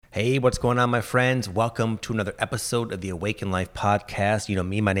Hey, what's going on, my friends? Welcome to another episode of the Awaken Life podcast. You know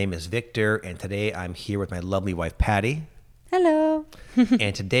me, my name is Victor, and today I'm here with my lovely wife, Patty. Hello.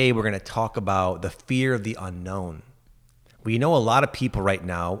 And today we're going to talk about the fear of the unknown. We know a lot of people right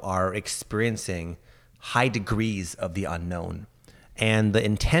now are experiencing high degrees of the unknown. And the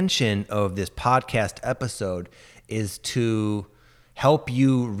intention of this podcast episode is to help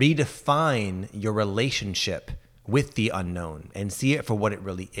you redefine your relationship with the unknown and see it for what it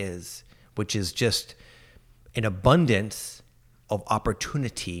really is, which is just an abundance of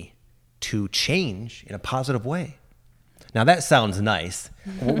opportunity to change in a positive way. Now that sounds nice.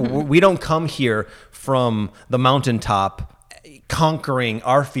 We don't come here from the mountaintop conquering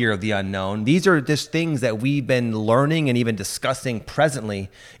our fear of the unknown. These are just things that we've been learning and even discussing presently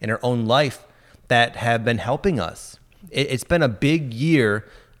in our own life that have been helping us. It's been a big year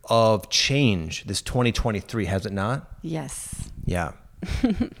of change, this 2023, has it not? Yes. Yeah.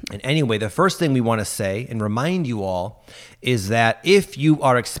 And anyway, the first thing we want to say and remind you all is that if you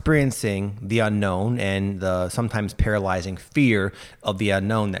are experiencing the unknown and the sometimes paralyzing fear of the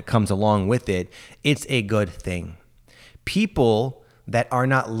unknown that comes along with it, it's a good thing. People that are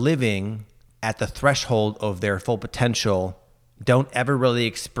not living at the threshold of their full potential don't ever really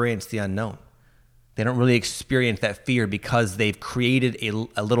experience the unknown. They don't really experience that fear because they've created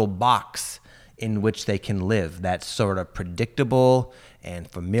a little box in which they can live that's sort of predictable and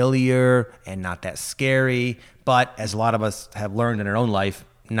familiar and not that scary, but as a lot of us have learned in our own life,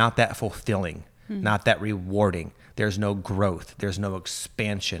 not that fulfilling, not that rewarding. There's no growth. There's no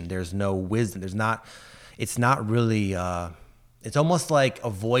expansion. There's no wisdom. It's not really, it's almost like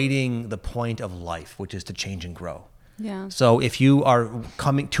avoiding the point of life, which is to change and grow. Yeah. So if you are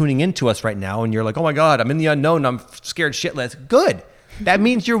tuning into us right now and you're like, oh my God, I'm in the unknown, I'm scared shitless. Good. That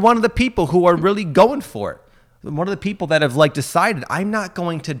means you're one of the people who are really going for it. One of the people that have decided, I'm not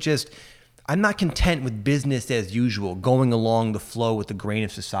content with business as usual, going along the flow with the grain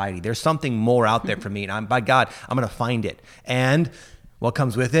of society. There's something more out there for me. And by God, I'm going to find it. And what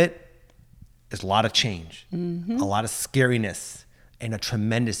comes with it is a lot of change, a lot of scariness, and a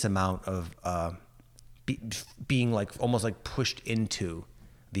tremendous amount of being almost pushed into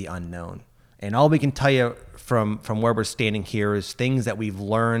the unknown. And all we can tell you from where we're standing here is things that we've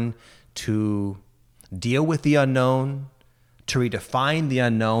learned to deal with the unknown, to redefine the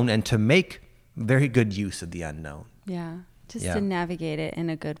unknown, and to make very good use of the unknown. Yeah. Just to navigate it in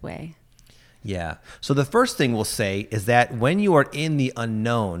a good way. Yeah. So the first thing we'll say is that when you are in the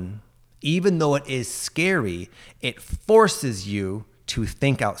unknown, even though it is scary, it forces you to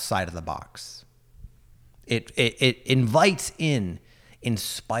think outside of the box. It invites in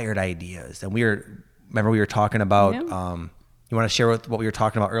inspired ideas. And we were talking about, you want to share what we were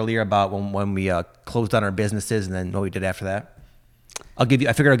talking about earlier about when we closed down our businesses and then what we did after that? I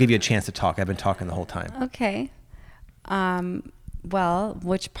figured I'll give you a chance to talk. I've been talking the whole time. Okay. Well,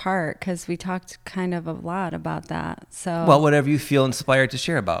 which part? Because we talked kind of a lot about that. So, well, whatever you feel inspired to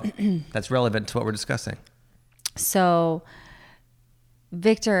share about that's relevant to what we're discussing. So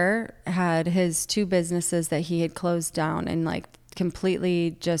Victor had his 2 businesses that he had closed down and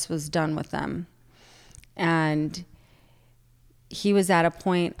completely just was done with them. And he was at a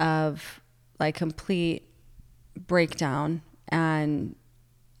point of complete breakdown, and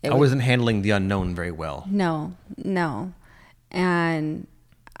I wasn't handling the unknown very well. No. And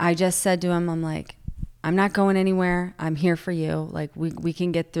I just said to him, I'm like, I'm not going anywhere. I'm here for you. We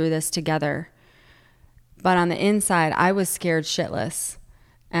can get through this together. But on the inside, I was scared shitless.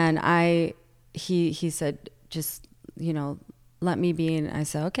 And he said, just, let me be. And I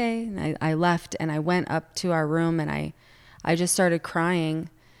said, okay. And I left and I went up to our room and I just started crying.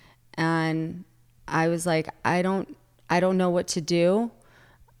 And I was like, I don't know what to do.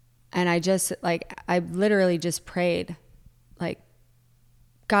 And I just I literally just prayed,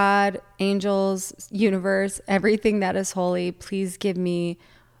 God, angels, universe, everything that is holy, please give me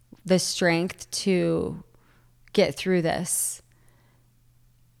the strength to get through this.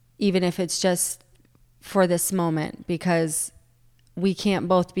 Even if it's just for this moment, because we can't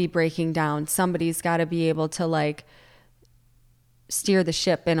both be breaking down. Somebody's got to be able to steer the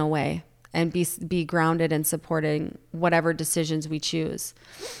ship in a way and be grounded and supporting whatever decisions we choose.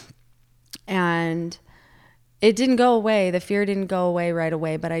 And it didn't go away. The fear didn't go away right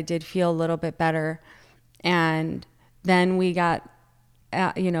away, but I did feel a little bit better. And then we got,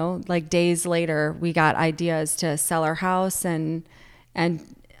 days later, we got ideas to sell our house. And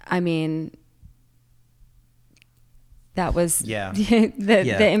I mean, that was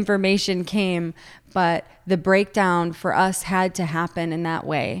the information came, but the breakdown for us had to happen in that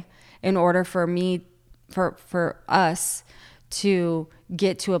way in order for us to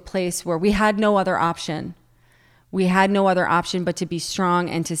get to a place where we had no other option. We had no other option but to be strong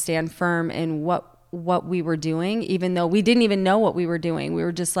and to stand firm in what we were doing, even though we didn't even know what we were doing. We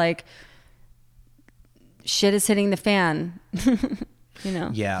were just like, shit is hitting the fan.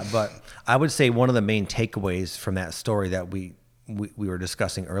 Yeah, but I would say one of the main takeaways from that story that we were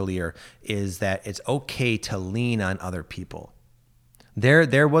discussing earlier is that it's okay to lean on other people.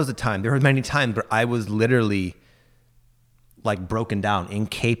 There were many times where I was literally like broken down,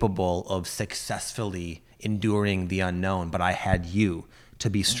 incapable of successfully enduring the unknown, but I had you to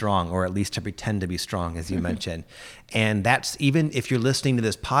be strong, or at least to pretend to be strong, as you mentioned. And that's, even if you're listening to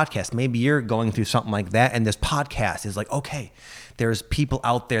this podcast, maybe you're going through something like that, and this podcast is like, okay, there's people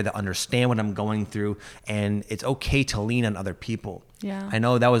out there that understand what I'm going through, and it's okay to lean on other people. Yeah. I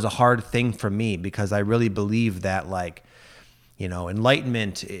know that was a hard thing for me, because I really believe that, like,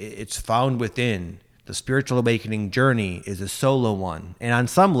 enlightenment, it's found within. The spiritual awakening journey is a solo one. And on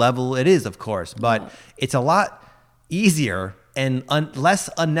some level it is, of course, but it's a lot easier and less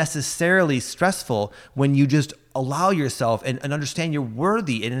unnecessarily stressful when you just allow yourself and understand you're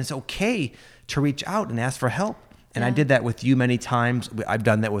worthy, and it's okay to reach out and ask for help. And I did that with you many times. I've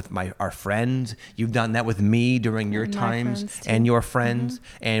done that with our friends. You've done that with me during your times and your friends.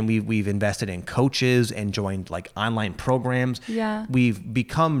 And we've invested in coaches and joined like online programs. Yeah. We've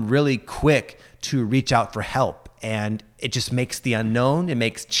become really quick to reach out for help. And it just makes the unknown, it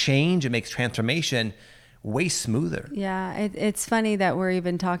makes change, it makes transformation way smoother. Yeah, it's funny that we're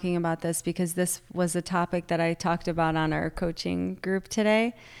even talking about this, because this was a topic that I talked about on our coaching group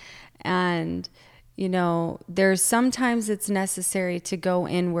today. And there's sometimes it's necessary to go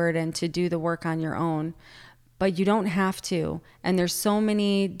inward and to do the work on your own, but you don't have to. And there's so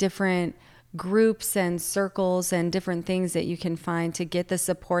many different groups and circles and different things that you can find to get the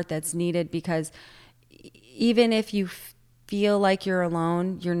support that's needed, because even if you feel like you're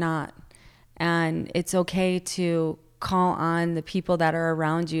alone, you're not. And it's okay to call on the people that are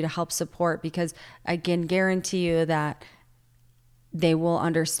around you to help support, because I can guarantee you that they will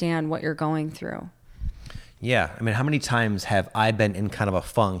understand what you're going through. Yeah. I mean, how many times have I been in kind of a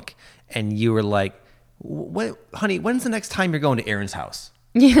funk and you were like, "What, honey, when's the next time you're going to Aaron's house?"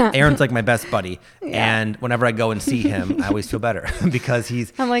 Yeah. Aaron's like my best buddy. Yeah. And whenever I go and see him, I always feel better because he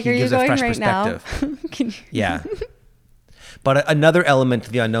I'm like, gives are you a going fresh right perspective. now? Yeah. But another element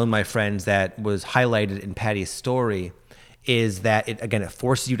of the unknown, my friends, that was highlighted in Pattie's story is that it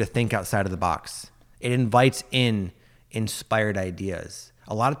forces you to think outside of the box. It invites in inspired ideas.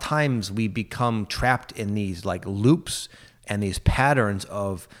 A lot of times we become trapped in these like loops and these patterns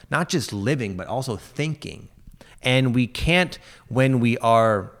of not just living, but also thinking. And we can't, when we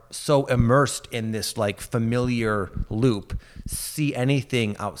are so immersed in this like familiar loop, see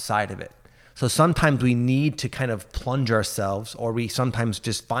anything outside of it. So sometimes we need to kind of plunge ourselves, or we sometimes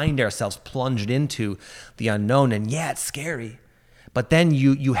just find ourselves plunged into the unknown. And yeah, it's scary. But then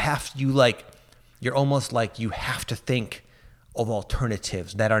you're almost like you have to think of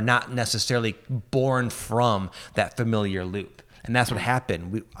alternatives that are not necessarily born from that familiar loop. And that's what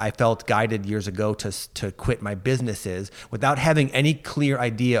happened. I felt guided years ago to quit my businesses without having any clear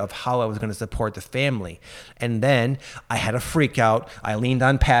idea of how I was going to support the family. And then I had a freak out. I leaned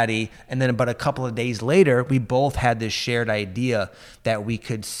on Pattie. And then about a couple of days later, we both had this shared idea that we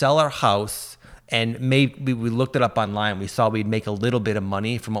could sell our house. And maybe we looked it up online. We saw we'd make a little bit of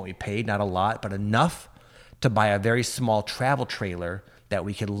money from what we paid, not a lot, but enough to buy a very small travel trailer that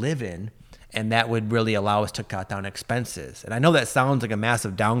we could live in, and that would really allow us to cut down expenses. And I know that sounds like a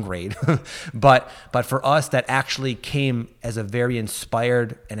massive downgrade, but for us, that actually came as a very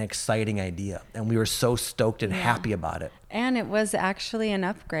inspired and exciting idea, and we were so stoked and happy about it. And it was actually an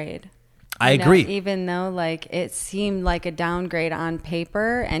upgrade. I agree. Even though like it seemed like a downgrade on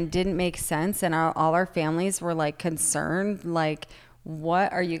paper and didn't make sense, and all our families were like concerned, like,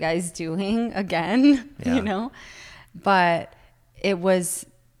 what are you guys doing again? Yeah. But it was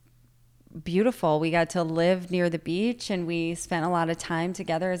beautiful. We got to live near the beach, and we spent a lot of time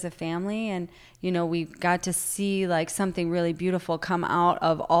together as a family, and we got to see like something really beautiful come out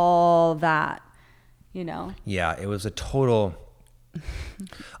of all that. Yeah, it was a total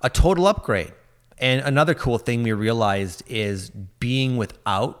upgrade. And another cool thing we realized is being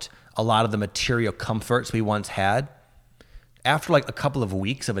without a lot of the material comforts we once had. After like a couple of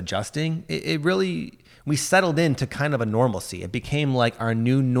weeks of adjusting, it really We settled into kind of a normalcy. It became like our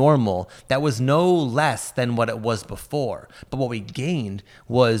new normal that was no less than what it was before. But what we gained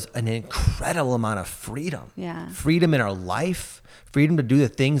was an incredible amount of freedom. Yeah. Freedom in our life, freedom to do the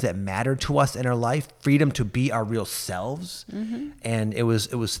things that matter to us in our life, freedom to be our real selves. And it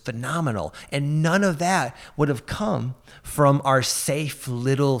was phenomenal. And none of that would have come from our safe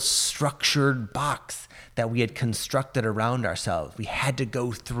little structured box that we had constructed around ourselves. We had to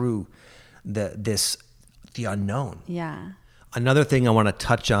go through the unknown. Yeah. Another thing I want to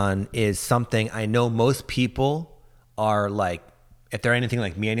touch on is something I know most people are like, if they're anything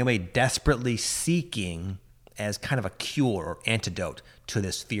like me anyway, desperately seeking as kind of a cure or antidote to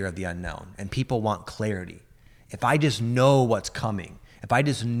this fear of the unknown. And people want clarity. If I just know what's coming, if I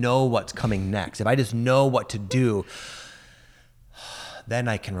just know what's coming next, if I just know what to do, then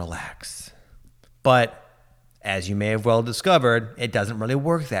I can relax. But as you may have well discovered, it doesn't really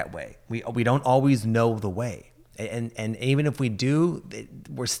work that way. We don't always know the way. And even if we do,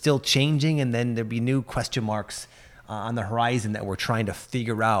 we're still changing, and then there'll be new question marks on the horizon that we're trying to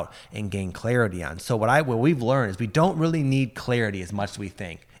figure out and gain clarity on. So what we've learned is we don't really need clarity as much as we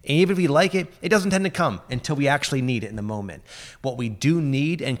think. And even if we like it, it doesn't tend to come until we actually need it in the moment. What we do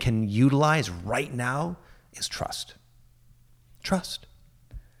need and can utilize right now is trust. Trust.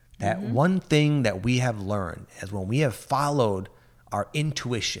 That one thing that we have learned is when we have followed our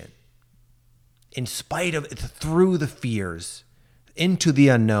intuition, in spite of, through the fears, into the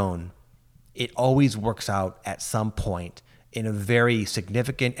unknown, it always works out at some point in a very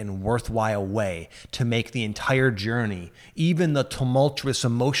significant and worthwhile way to make the entire journey, even the tumultuous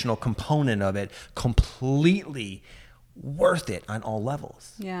emotional component of it, completely worth it on all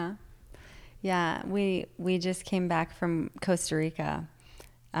levels. Yeah. Yeah. We just came back from Costa Rica.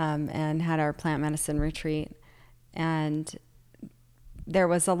 And had our plant medicine retreat. And there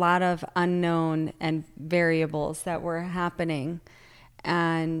was a lot of unknown and variables that were happening.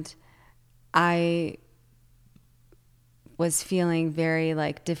 And I was feeling very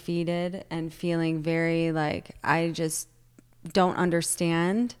like defeated and feeling very like I just don't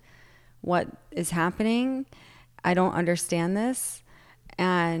understand what is happening. I don't understand this.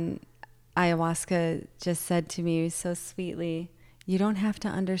 And ayahuasca just said to me so sweetly, you don't have to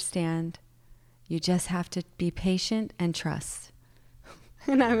understand. You just have to be patient and trust.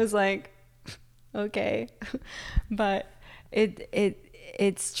 And I was like, okay. But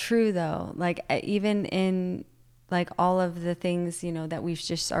it's true though. Like even in like all of the things, that we've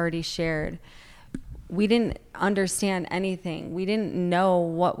just already shared, we didn't understand anything. We didn't know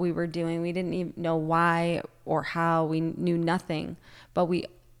what we were doing. We didn't even know why or how. We knew nothing, but we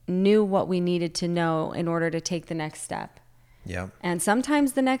knew what we needed to know in order to take the next step. Yeah. And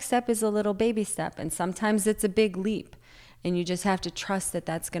sometimes the next step is a little baby step, and sometimes it's a big leap, and you just have to trust that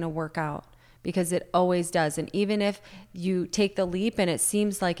that's going to work out, because it always does. And even if you take the leap and it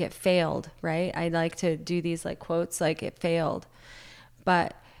seems like it failed, right? I like to do these like quotes like it failed,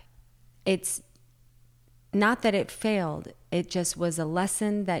 but it's not that it failed. It just was a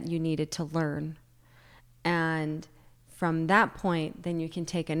lesson that you needed to learn. And from that point, then you can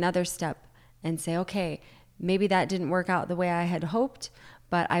take another step and say, okay, maybe that didn't work out the way I had hoped,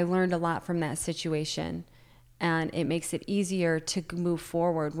 but I learned a lot from that situation. And it makes it easier to move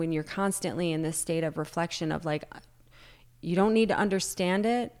forward when you're constantly in this state of reflection of like, you don't need to understand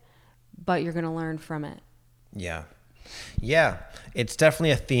it, but you're going to learn from it. Yeah. Yeah. It's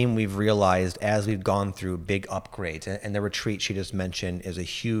definitely a theme we've realized as we've gone through big upgrades. And the retreat she just mentioned is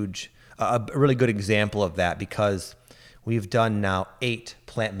a really good example of that, because we've done now 8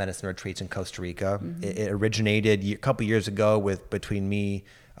 plant medicine retreats in Costa Rica. Mm-hmm. It originated a couple years ago between me,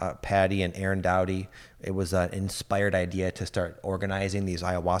 Patty, and Aaron Dowdy. It was an inspired idea to start organizing these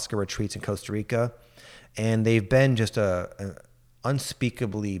ayahuasca retreats in Costa Rica. And they've been just an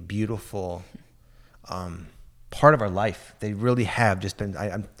unspeakably beautiful part of our life. They really have just been,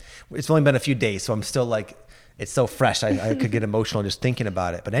 it's only been a few days, so I'm still like, it's so fresh. I could get emotional just thinking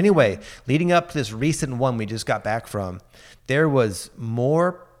about it. But anyway, leading up to this recent one we just got back from, there was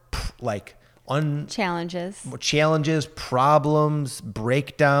more challenges, problems,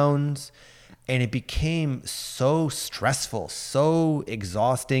 breakdowns, and it became so stressful, so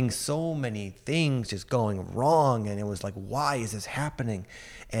exhausting, so many things just going wrong. And it was like, why is this happening?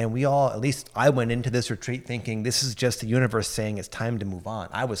 And we all, at least I went into this retreat thinking this is just the universe saying it's time to move on.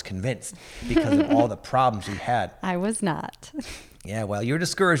 I was convinced because of all the problems we had. I was not. Yeah, well, you were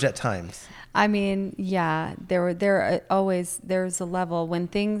discouraged at times. I mean, yeah, there's a level when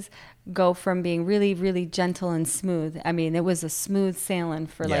things go from being really, really gentle and smooth. I mean, it was a smooth sailing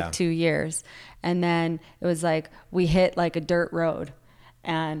for like 2 years. And then it was like we hit like a dirt road.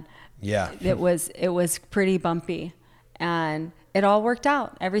 And Yeah. It was pretty bumpy, and it all worked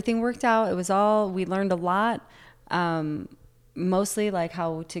out. Everything worked out. We learned a lot. Mostly like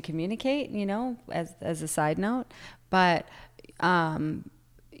how to communicate, as a side note. But,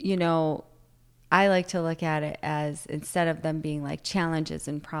 I like to look at it as, instead of them being like challenges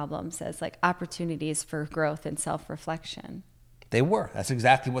and problems, as like opportunities for growth and self-reflection. They were. That's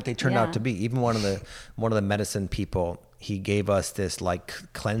exactly what they turned out to be. Even one of the medicine people, he gave us this like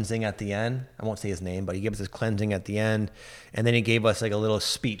cleansing at the end. I won't say his name, but he gave us this cleansing at the end, and then he gave us like a little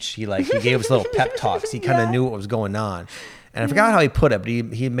speech. He gave us little pep talks. He kind of knew what was going on, and I forgot how he put it, but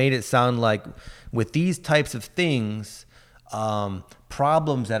he made it sound like with these types of things,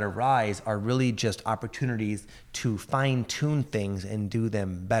 problems that arise are really just opportunities to fine tune things and do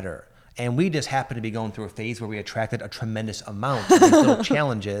them better. And we just happened to be going through a phase where we attracted a tremendous amount of these little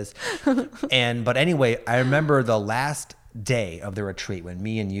challenges. But anyway, I remember the last day of the retreat when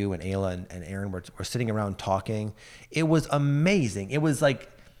me and you and Ayla and Aaron were sitting around talking. It was amazing. It was like,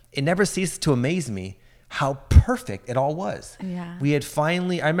 it never ceases to amaze me how perfect it all was. Yeah. We had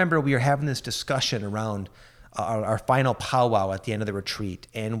finally, I remember we were having this discussion around our final powwow at the end of the retreat,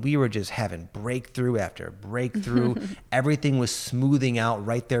 and we were just having breakthrough after breakthrough. Everything was smoothing out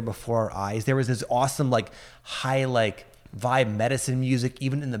right there before our eyes. There was this awesome high vibe medicine music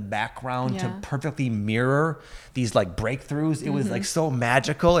even in the background to perfectly mirror these breakthroughs. It was so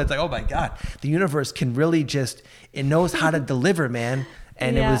magical. It's like, oh my God, the universe can really it knows how to deliver, man.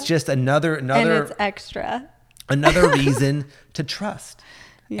 And it was just another and it's extra, another reason to trust.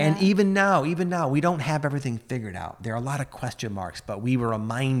 Yeah. And even now, we don't have everything figured out. There are a lot of question marks, but we were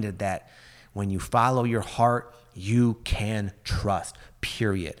reminded that when you follow your heart, you can trust,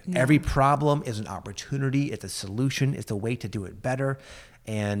 period. Yeah. Every problem is an opportunity. It's a solution. It's a way to do it better.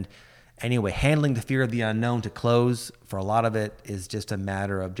 And anyway, handling the fear of the unknown to close, for a lot of it, is just a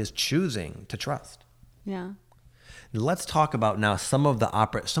matter of just choosing to trust. Yeah. Let's talk about now some of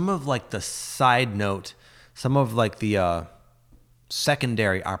the the side note, some of the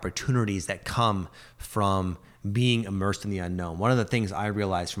secondary opportunities that come from being immersed in the unknown. One of the things I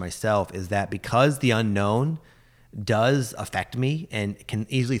realized for myself is that because the unknown does affect me and can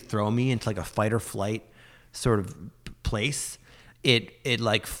easily throw me into a fight or flight sort of place, it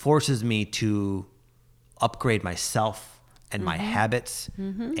forces me to upgrade myself and my habits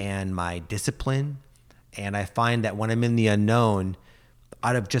and my discipline. And I find that when I'm in the unknown,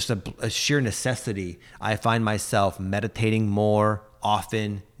 out of just a sheer necessity, I find myself meditating more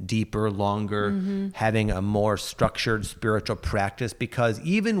often, deeper, longer, having a more structured spiritual practice, because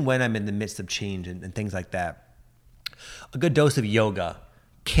even when I'm in the midst of change and things like that, a good dose of yoga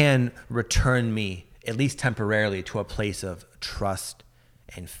can return me, at least temporarily, to a place of trust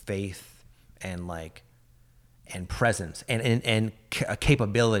and faith and presence and a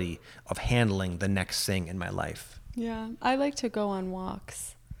capability of handling the next thing in my life. Yeah, I like to go on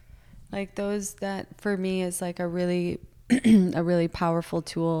walks. Those, that for me is a really a really powerful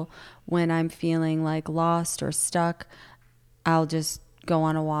tool when I'm feeling lost or stuck. I'll just go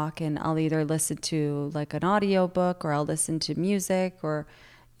on a walk, and I'll either listen to an audio book, or I'll listen to music, or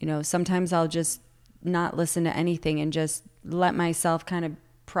sometimes I'll just not listen to anything and just let myself kind of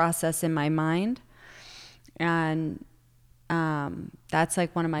process in my mind. And that's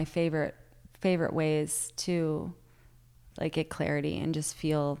one of my favorite ways to get clarity and just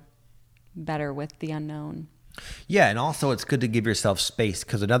feel better with the unknown. Yeah, and also it's good to give yourself space,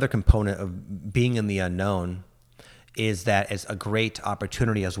 because another component of being in the unknown is that it's a great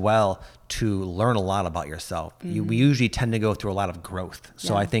opportunity as well to learn a lot about yourself. We usually tend to go through a lot of growth.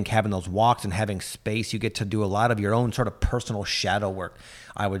 So I think having those walks and having space, you get to do a lot of your own sort of personal shadow work.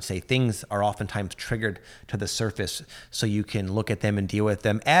 I would say things are oftentimes triggered to the surface, so you can look at them and deal with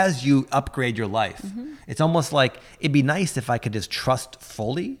them as you upgrade your life. It's almost like it'd be nice if I could just trust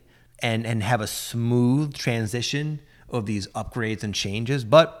fully and have a smooth transition of these upgrades and changes.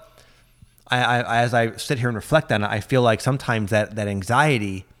 But I as I sit here and reflect on it, I feel like sometimes that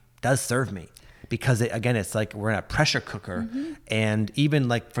anxiety does serve me, because it's like we're in a pressure cooker. And even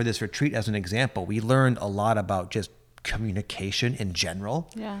for this retreat as an example, we learned a lot about just communication in general,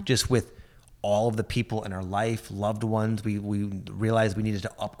 just with all of the people in our life, loved ones. We realized we needed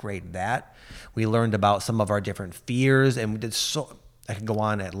to upgrade that. We learned about some of our different fears, and we did I could go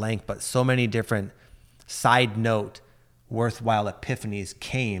on at length, but so many different side note worthwhile epiphanies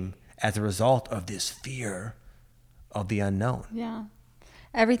came as a result of this fear of the unknown. Yeah.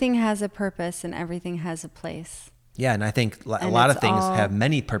 Everything has a purpose and everything has a place. Yeah, and I think a lot of things have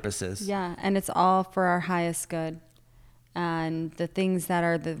many purposes. Yeah, and it's all for our highest good. And the things that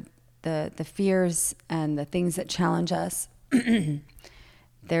are the fears and the things that challenge us,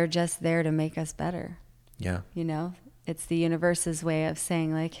 they're just there to make us better. Yeah. You know, it's the universe's way of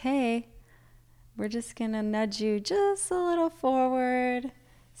saying like, hey, we're just going to nudge you just a little forward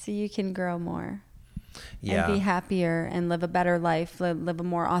so you can grow more. Yeah. And be happier and live a better life, live a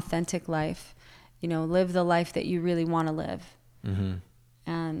more authentic life, you know, live the life that you really want to live. Mm-hmm.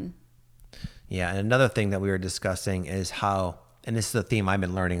 And yeah. And another thing that we were discussing is how, and this is a theme I've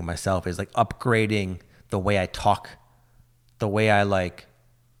been learning myself, is like upgrading the way I talk, the way I like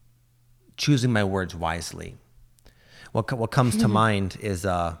choosing my words wisely. What comes to mind is,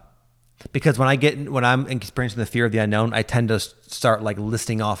 because when I'm experiencing the fear of the unknown, I tend to start like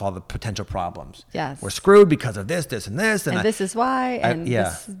listing off all the potential problems. Yes. We're screwed because of this, this, and this. And this is why, and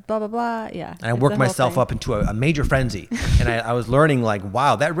this is blah, blah, blah. Yeah. And I work myself up into a major frenzy. And I was learning like,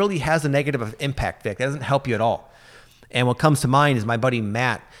 wow, that really has a negative impact, Vic. That doesn't help you at all. And what comes to mind is my buddy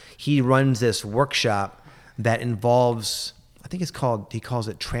Matt. He runs this workshop that involves, I think he calls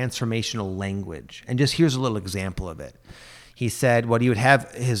it transformational language. And just here's a little example of it. He said what he would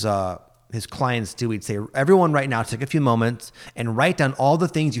have his clients do, he'd say, everyone right now take a few moments and write down all the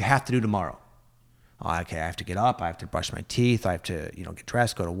things you have to do tomorrow. Oh, okay, I have to get up, I have to brush my teeth, I have to, get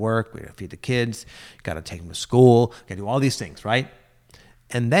dressed, go to work, we got to feed the kids, got to take them to school, got to do all these things, right?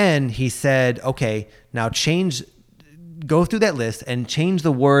 And then he said, okay, now go through that list and change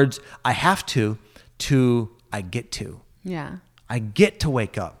the words I have to I get to. Yeah. I get to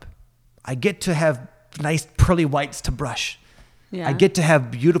wake up. I get to have nice pearly whites to brush. Yeah. I get to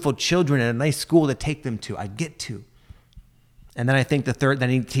have beautiful children and a nice school to take them to. I get to. And then I think then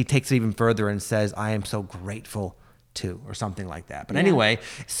he takes it even further and says, I am so grateful to, or something like that. But anyway,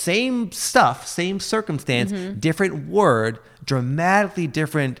 same stuff, same circumstance, different word, dramatically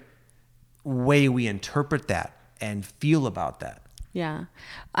different way we interpret that and feel about that. Yeah.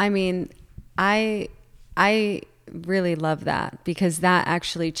 I mean, I really love that because that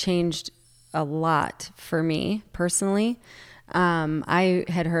actually changed a lot for me personally. I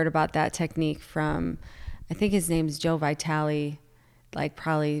had heard about that technique from, I think his name's Joe Vitale, like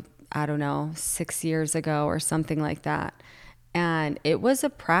probably, I don't know, 6 years ago or something like that. And it was a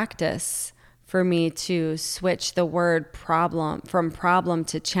practice for me to switch the word problem from problem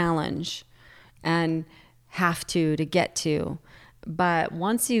to challenge and have to get to. But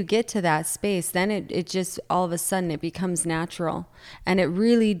once you get to that space, then it just all of a sudden it becomes natural, and it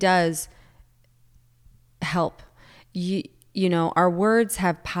really does help. You know, our words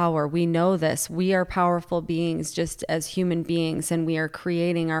have power. We know this. We are powerful beings just as human beings, and we are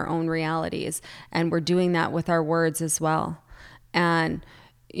creating our own realities, and we're doing that with our words as well. And,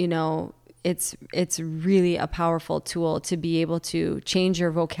 it's really a powerful tool to be able to change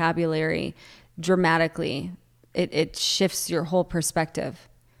your vocabulary dramatically. It shifts your whole perspective,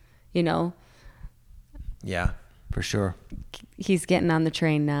 Yeah, for sure. He's getting on the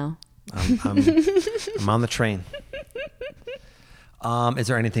train now. I'm on the train. Is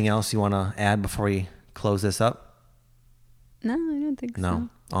there anything else you want to add before we close this up? No, I don't think so. No.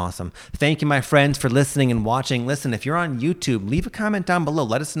 Awesome. Thank you, my friends, for listening and watching. Listen, if you're on YouTube, leave a comment down below.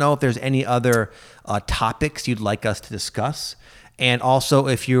 Let us know if there's any other topics you'd like us to discuss. And also,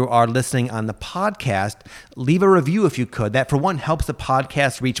 if you are listening on the podcast, leave a review if you could. That, for one, helps the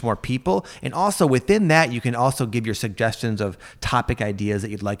podcast reach more people. And also, within that, you can also give your suggestions of topic ideas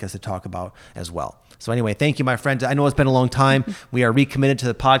that you'd like us to talk about as well. So anyway, thank you, my friends. I know it's been a long time. We are recommitted to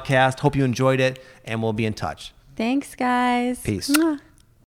the podcast. Hope you enjoyed it, and we'll be in touch. Thanks, guys. Peace. Mwah.